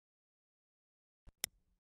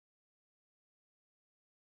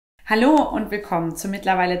Hallo und willkommen zur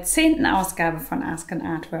mittlerweile 10. Ausgabe von Ask an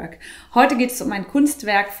Artwork. Heute geht es um ein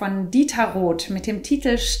Kunstwerk von Roth mit dem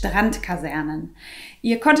Titel Strandkasernen.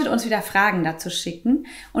 Ihr konntet uns wieder Fragen dazu schicken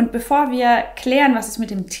und bevor wir klären, was es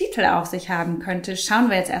mit dem Titel auf sich haben könnte, schauen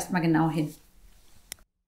wir jetzt erstmal genau hin.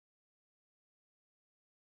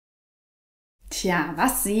 Tja,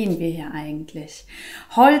 was sehen wir hier eigentlich?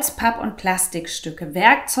 Holz, Papp- und Plastikstücke,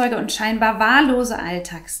 Werkzeuge und scheinbar wahllose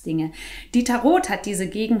Alltagsdinge. Roth hat diese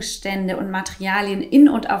Gegenstände und Materialien in-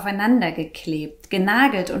 und aufeinander geklebt,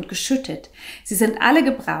 genagelt und geschüttet. Sie sind alle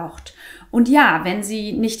gebraucht. Und ja, wenn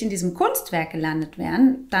sie nicht in diesem Kunstwerk gelandet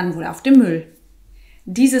wären, dann wohl auf dem Müll.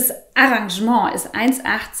 Dieses Arrangement ist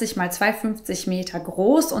 1,80 mal 2,50 Meter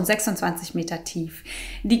groß und 26 Meter tief.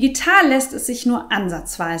 Digital lässt es sich nur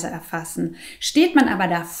ansatzweise erfassen. Steht man aber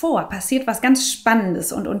davor, passiert was ganz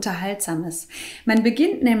Spannendes und Unterhaltsames. Man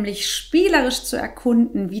beginnt nämlich spielerisch zu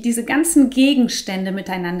erkunden, wie diese ganzen Gegenstände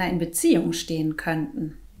miteinander in Beziehung stehen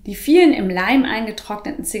könnten. Die vielen im Leim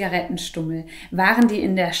eingetrockneten Zigarettenstummel, waren die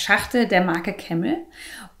in der Schachtel der Marke Kemmel?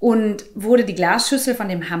 Und wurde die Glasschüssel von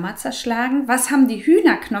dem Hammer zerschlagen? Was haben die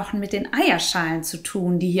Hühnerknochen mit den Eierschalen zu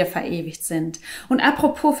tun, die hier verewigt sind? Und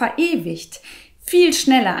apropos verewigt, viel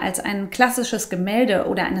schneller als ein klassisches Gemälde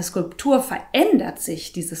oder eine Skulptur verändert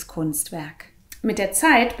sich dieses Kunstwerk. Mit der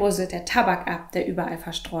Zeit bröselt der Tabak ab, der überall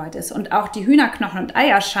verstreut ist. Und auch die Hühnerknochen und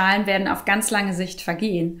Eierschalen werden auf ganz lange Sicht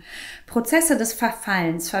vergehen. Prozesse des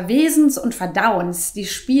Verfallens, Verwesens und Verdauens, die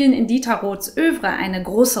spielen in Roths Œuvre eine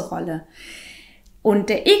große Rolle. Und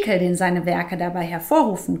der Ekel, den seine Werke dabei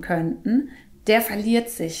hervorrufen könnten, der verliert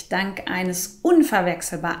sich dank eines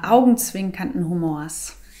unverwechselbar augenzwinkernden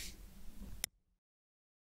Humors.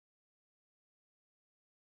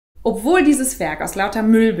 Obwohl dieses Werk aus lauter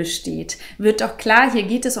Müll besteht, wird doch klar, hier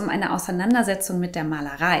geht es um eine Auseinandersetzung mit der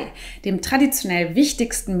Malerei, dem traditionell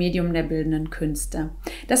wichtigsten Medium der bildenden Künste.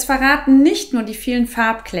 Das verraten nicht nur die vielen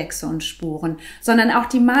Farbkleckse und Spuren, sondern auch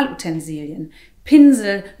die Malutensilien.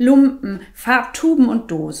 Pinsel, Lumpen, Farbtuben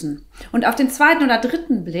und Dosen. Und auf den zweiten oder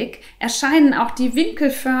dritten Blick erscheinen auch die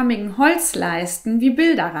winkelförmigen Holzleisten wie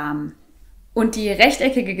Bilderrahmen. Und die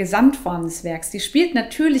rechteckige Gesamtform des Werks, die spielt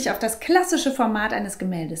natürlich auf das klassische Format eines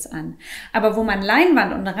Gemäldes an. Aber wo man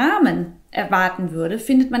Leinwand und Rahmen erwarten würde,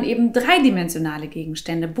 findet man eben dreidimensionale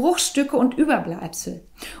Gegenstände, Bruchstücke und Überbleibsel.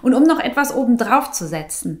 Und um noch etwas obendrauf zu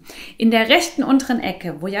setzen, in der rechten unteren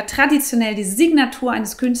Ecke, wo ja traditionell die Signatur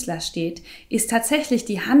eines Künstlers steht, ist tatsächlich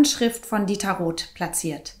die Handschrift von Roth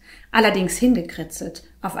platziert. Allerdings hingekritzelt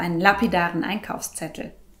auf einen lapidaren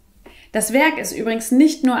Einkaufszettel. Das Werk ist übrigens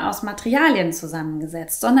nicht nur aus Materialien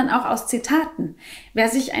zusammengesetzt, sondern auch aus Zitaten. Wer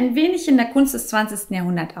sich ein wenig in der Kunst des 20.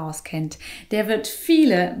 Jahrhunderts auskennt, der wird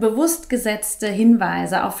viele bewusst gesetzte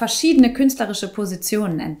Hinweise auf verschiedene künstlerische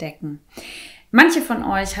Positionen entdecken. Manche von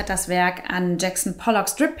euch hat das Werk an Jackson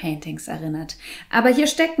Pollocks Strip Paintings erinnert, aber hier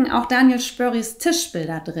stecken auch Daniel Spörris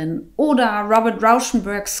Tischbilder drin oder Robert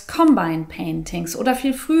Rauschenbergs Combine Paintings oder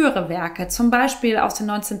viel frühere Werke, zum Beispiel aus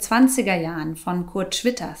den 1920er Jahren von Kurt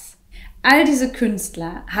Schwitters. All diese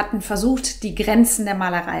Künstler hatten versucht, die Grenzen der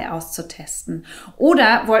Malerei auszutesten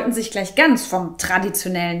oder wollten sich gleich ganz vom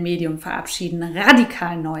traditionellen Medium verabschieden,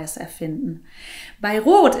 radikal Neues erfinden. Bei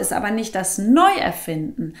Roth ist aber nicht das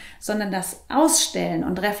Neuerfinden, sondern das Ausstellen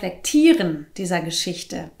und Reflektieren dieser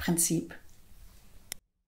Geschichte Prinzip.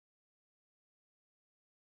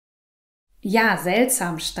 Ja,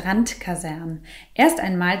 seltsam, Strandkasernen. Erst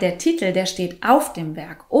einmal der Titel, der steht auf dem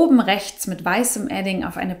Werk, oben rechts mit weißem Edding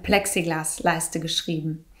auf eine Plexiglasleiste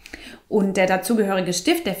geschrieben. Und der dazugehörige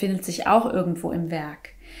Stift, der findet sich auch irgendwo im Werk.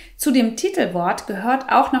 Zu dem Titelwort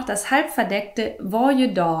gehört auch noch das halb verdeckte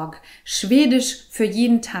Varje dag, schwedisch für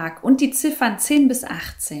jeden Tag und die Ziffern 10 bis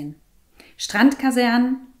 18.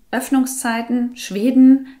 Strandkasernen, Öffnungszeiten,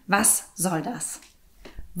 Schweden, was soll das?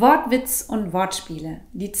 Wortwitz und Wortspiele,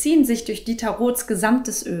 die ziehen sich durch Roths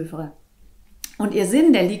gesamtes Œuvre. Und ihr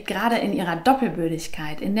Sinn, der liegt gerade in ihrer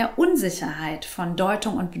Doppelbödigkeit, in der Unsicherheit von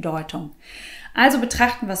Deutung und Bedeutung. Also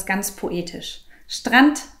betrachten wir es ganz poetisch.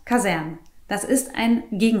 Strand, Kasern, das ist ein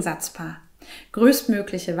Gegensatzpaar.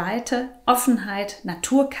 Größtmögliche Weite, Offenheit,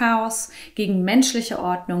 Naturchaos gegen menschliche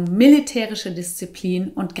Ordnung, militärische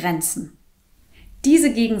Disziplin und Grenzen.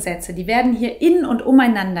 Diese Gegensätze, die werden hier in und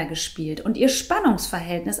umeinander gespielt und ihr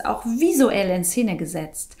Spannungsverhältnis auch visuell in Szene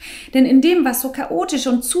gesetzt. Denn in dem, was so chaotisch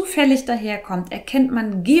und zufällig daherkommt, erkennt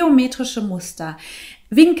man geometrische Muster,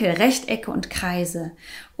 Winkel, Rechtecke und Kreise.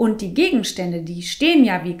 Und die Gegenstände, die stehen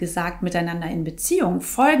ja, wie gesagt, miteinander in Beziehung,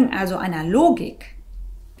 folgen also einer Logik.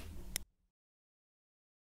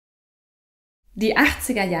 Die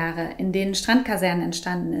 80er Jahre, in denen Strandkasernen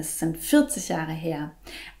entstanden ist, sind 40 Jahre her.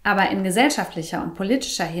 Aber in gesellschaftlicher und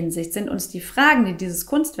politischer Hinsicht sind uns die Fragen, die dieses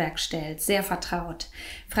Kunstwerk stellt, sehr vertraut.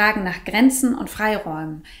 Fragen nach Grenzen und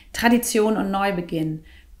Freiräumen, Tradition und Neubeginn,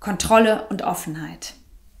 Kontrolle und Offenheit.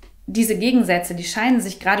 Diese Gegensätze, die scheinen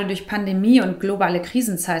sich gerade durch Pandemie und globale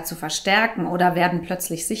Krisenzeit zu verstärken oder werden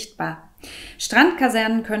plötzlich sichtbar.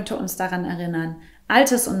 Strandkasernen könnte uns daran erinnern: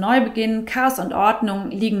 Altes und Neubeginn, Chaos und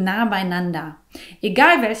Ordnung liegen nah beieinander.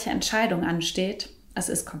 Egal welche Entscheidung ansteht, es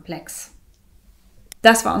ist komplex.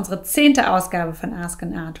 Das war unsere 10. Ausgabe von Ask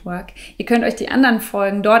an Artwork. Ihr könnt euch die anderen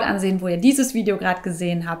Folgen dort ansehen, wo ihr dieses Video gerade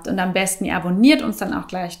gesehen habt. Und am besten, ihr abonniert uns dann auch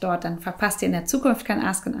gleich dort, dann verpasst ihr in der Zukunft kein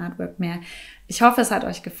Ask an Artwork mehr. Ich hoffe, es hat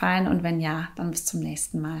euch gefallen und wenn ja, dann bis zum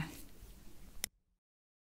nächsten Mal.